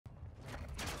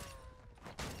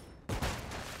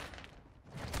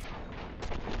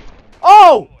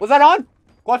Oh! Was that on?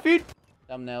 Quad feed?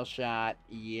 Thumbnail shot.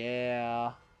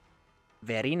 Yeah.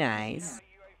 Very nice.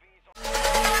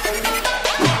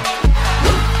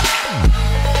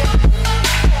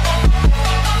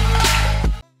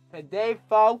 Today,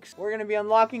 folks, we're gonna be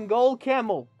unlocking gold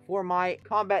camo for my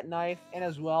combat knife and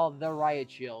as well the riot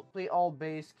shield. Play all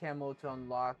base camo to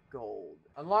unlock gold.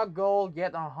 Unlock gold,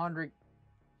 get 100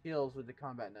 kills with the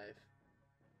combat knife.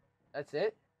 That's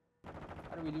it?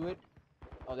 How do we do it?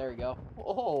 Oh, there we go.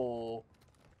 Oh.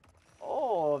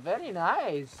 Oh, very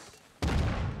nice.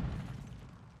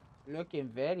 Looking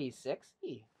very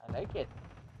sexy. I like it.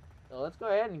 So let's go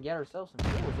ahead and get ourselves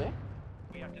some kills, eh?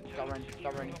 Stop running,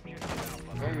 stop running.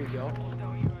 There you go.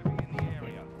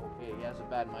 Okay, he has a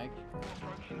bad mic.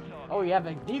 Oh, you have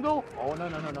a deagle? Oh, no,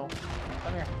 no, no, no.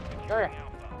 Come here. Come here.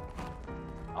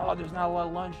 Oh, there's not a lot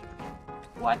of lunge.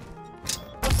 What?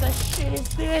 What the shit is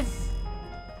this?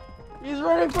 He's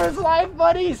running for his life,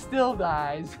 but he still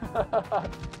dies. There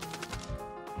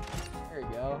you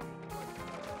go.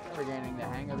 We're getting the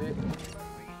hang of it.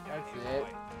 That's it.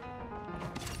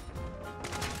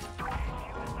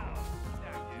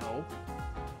 Nope.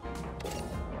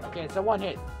 Okay, it's a one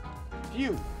hit.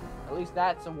 Phew. At least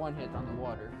that's a one hit on the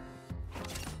water.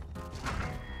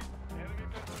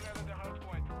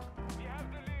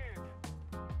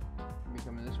 Are we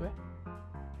coming this way?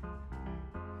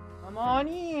 Come on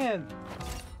in!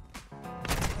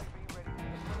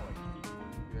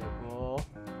 Careful.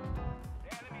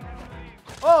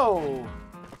 Oh!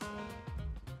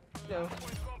 Hello.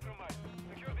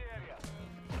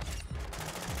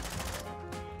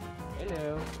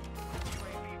 Hello.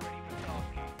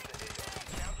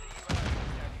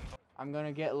 I'm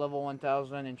gonna get level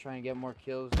 1000 and try and get more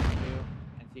kills than you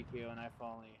and TKO and I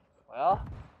finally. Well,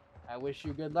 I wish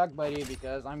you good luck, buddy,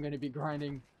 because I'm gonna be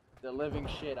grinding the living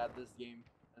shit out this game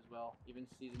as well, even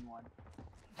season 1.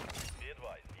 Be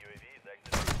advised, UAV is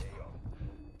exiting AO.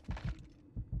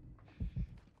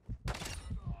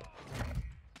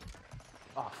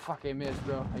 Oh fuck, I missed,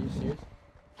 bro. Are you serious?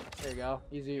 There you go.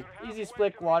 Easy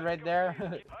split quad right there.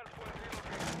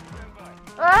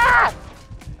 Ah!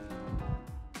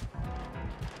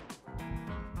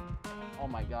 Oh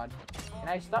my god. Can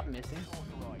I stop missing?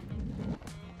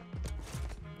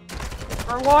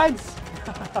 For once! I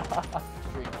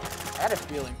had a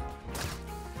feeling.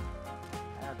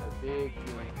 I have a big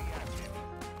feeling.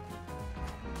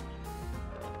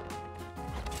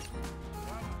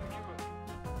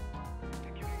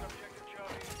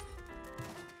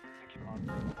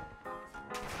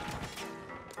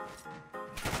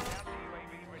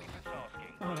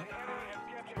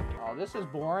 Oh, this is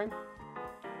boring.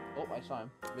 Oh, I saw him.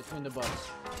 Between the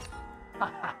butts.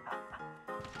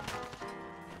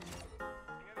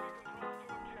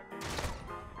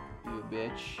 You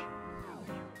bitch.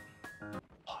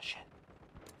 Oh shit.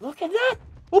 Look at that!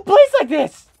 Who plays like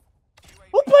this?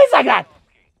 Who plays like that?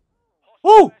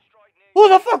 Who? Who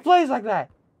the fuck plays like that?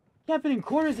 Camping in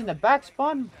corners in the back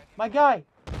spawn? My guy.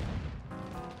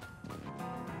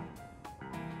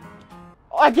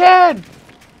 Oh, again!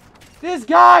 This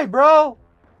guy, bro!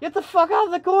 Get the fuck out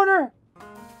of the corner!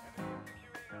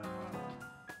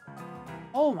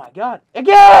 Oh my god.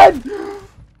 Again!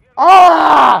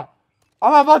 Ah!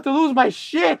 I'm about to lose my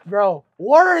shit, bro.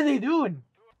 What are they doing?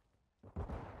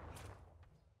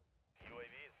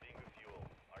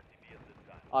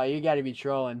 Oh, you gotta be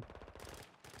trolling.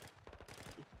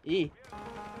 E.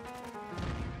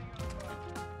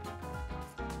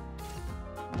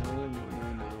 No.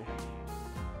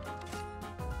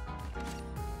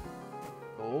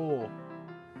 Oh.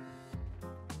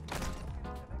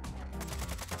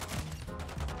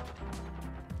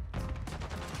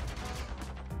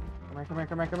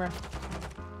 Come here.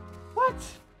 What?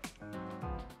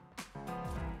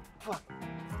 Fuck.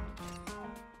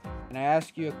 Can I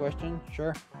ask you a question?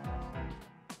 Sure.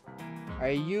 Are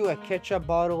you a ketchup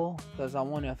bottle? Because I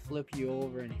want to flip you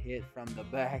over and hit from the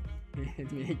back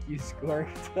and make you squirt.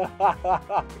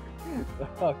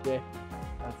 Okay.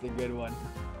 That's a good one.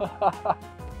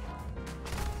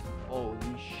 Holy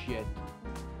shit.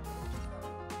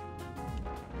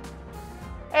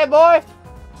 Hey boy!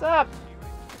 What's up?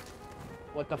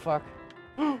 What the fuck?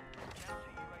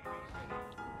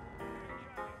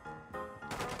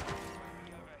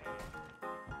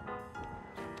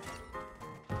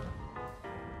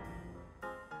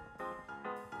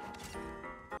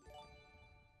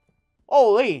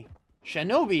 Holy!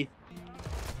 Shinobi!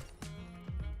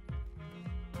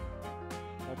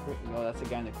 Oh, that's a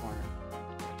guy in the corner.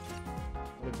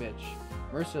 What a bitch.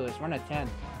 Merciless, run at 10.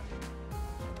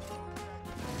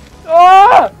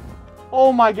 Ah!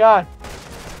 Oh my god.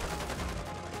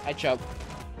 I choked.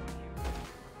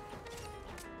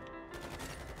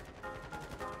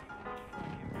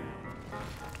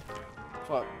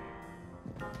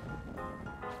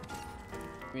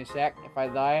 Give me a sec. If I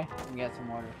die, I can get some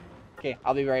water. Okay,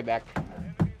 I'll be right back.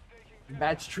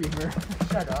 Bad streamer.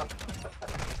 Shut up.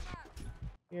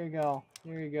 Here you go.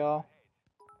 Here you go.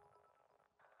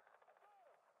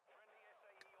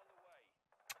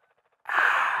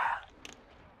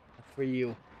 For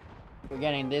you. We're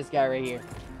getting this guy right here.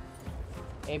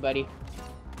 Hey, buddy.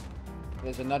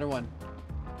 There's another one.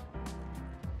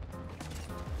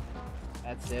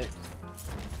 That's it.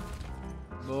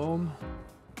 Boom.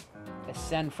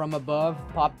 Ascend from above.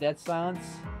 Pop dead silence.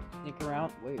 Sneak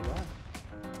around. Wait, what?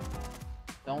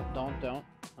 Don't.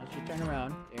 Once you turn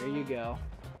around. There you go.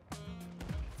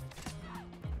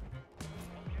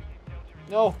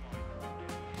 No.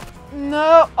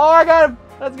 No. Oh, I got him.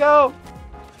 Let's go.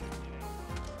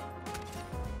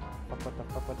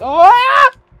 Oh!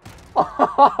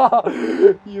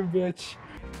 You bitch.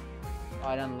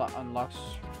 Oh, it unlocks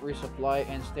resupply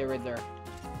and stay right there.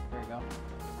 There you go.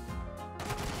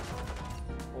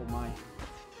 Oh my.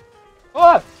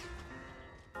 Oh!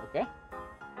 Okay.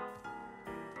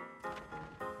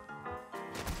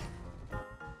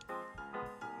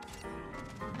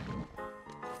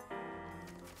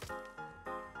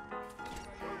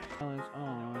 On.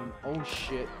 Oh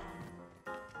shit.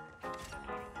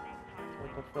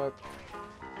 What the fuck?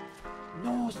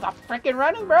 No, stop freaking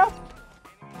running, bro!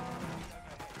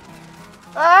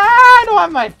 Ah, I don't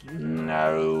have my...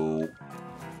 No.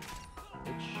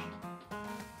 Bitch.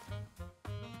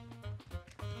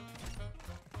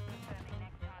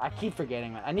 I keep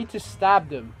forgetting that. I need to stab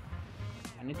them.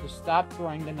 I need to stop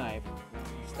throwing the knife.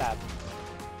 Stab.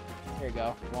 Here you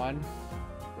go. One.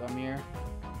 Come here.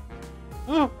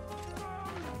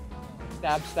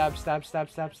 Stab, stab, stab, stab,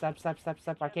 stab, stab, stab, stab,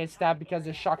 stab. I can't stab because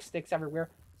there's shock sticks everywhere.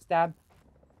 Stab.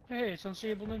 Hey, it's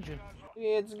UnseeableNinja.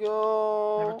 Let's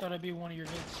go. Never thought I'd be one of your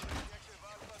vids.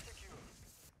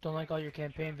 Don't like all your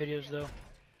campaign videos though.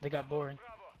 They got boring.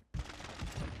 I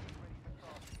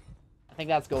think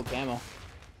that's gold camo.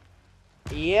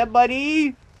 Yeah,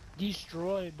 buddy.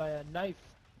 Destroyed by a knife.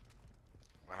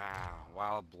 Wow,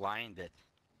 while blinded.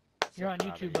 You're on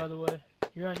YouTube, by the way.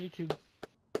 You're on YouTube.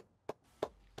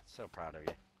 So proud of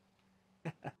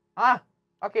you. Ah!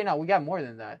 Okay, no, we got more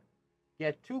than that.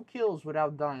 Get 2 kills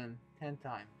without dying 10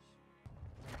 times.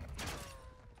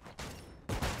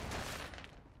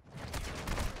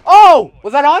 Oh!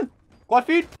 Was that on? Quad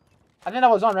feed? I think that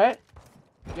was on, right?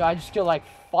 Yeah, I just killed like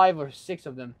 5 or 6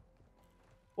 of them.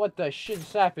 What the shit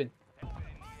just happened?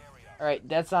 Alright,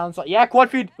 that sounds like... Yeah, quad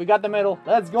feed! We got the medal.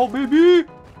 Let's go, baby!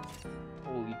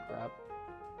 Holy crap.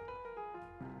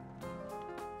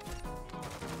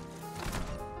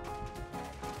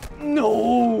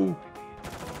 No!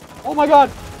 Oh my god!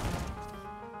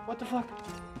 What the fuck?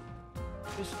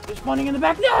 There's spawning in the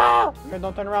back. No! Here,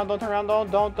 don't turn around, don't turn around, don't.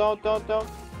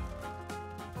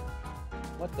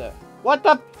 What the? What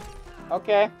the?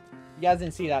 Okay. You guys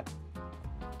didn't see that.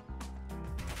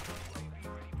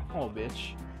 Oh,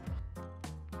 bitch.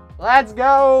 Let's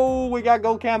go! We got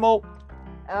gold camo.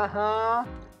 Uh-huh.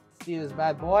 See this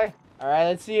bad boy. Alright,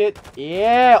 let's see it.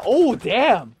 Yeah! Oh,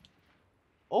 damn!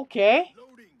 Okay.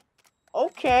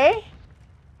 Okay.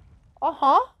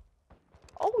 Uh-huh.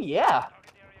 Oh, yeah.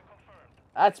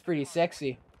 That's pretty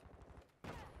sexy.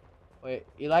 Wait,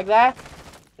 you like that?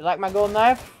 You like my gold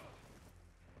knife?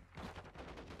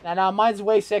 Nah, mine's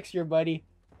way sexier, buddy.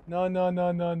 No.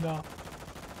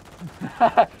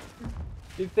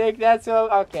 You think that's so?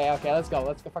 Okay, let's go.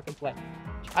 Let's go fucking play.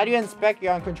 How do you inspect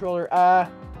your controller?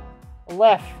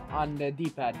 Left on the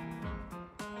D-pad.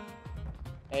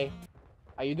 Hey,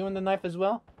 are you doing the knife as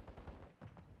well?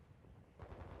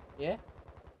 Yeah?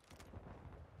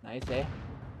 Nice, eh?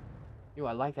 Yo,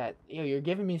 I like that. Yo, you're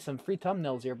giving me some free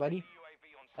thumbnails here, buddy.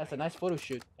 That's a nice photo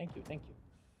shoot. Thank you.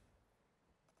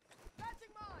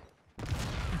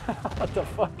 What the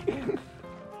fuck?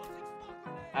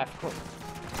 Of course.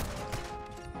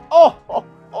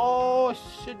 Oh,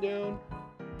 shit, dude.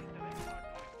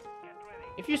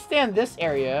 If you stay in this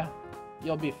area,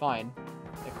 you'll be fine.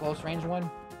 The close range one.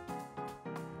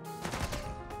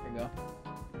 Here you go.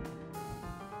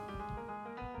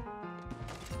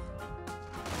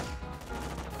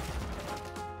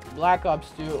 Black Ops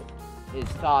 2 is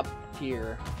top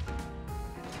tier.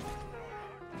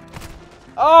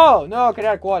 Oh, no,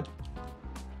 cadet quad.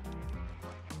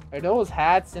 Are those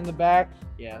hats in the back?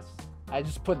 Yes. I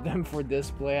just put them for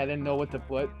display. I didn't know what to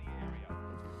put.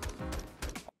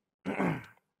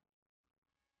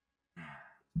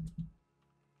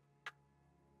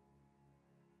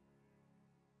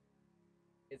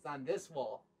 It's on this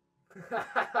wall.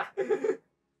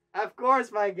 Of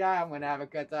course, my guy, I'm gonna have a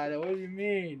katana. What do you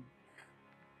mean?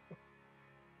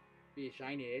 Be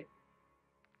shiny, eh?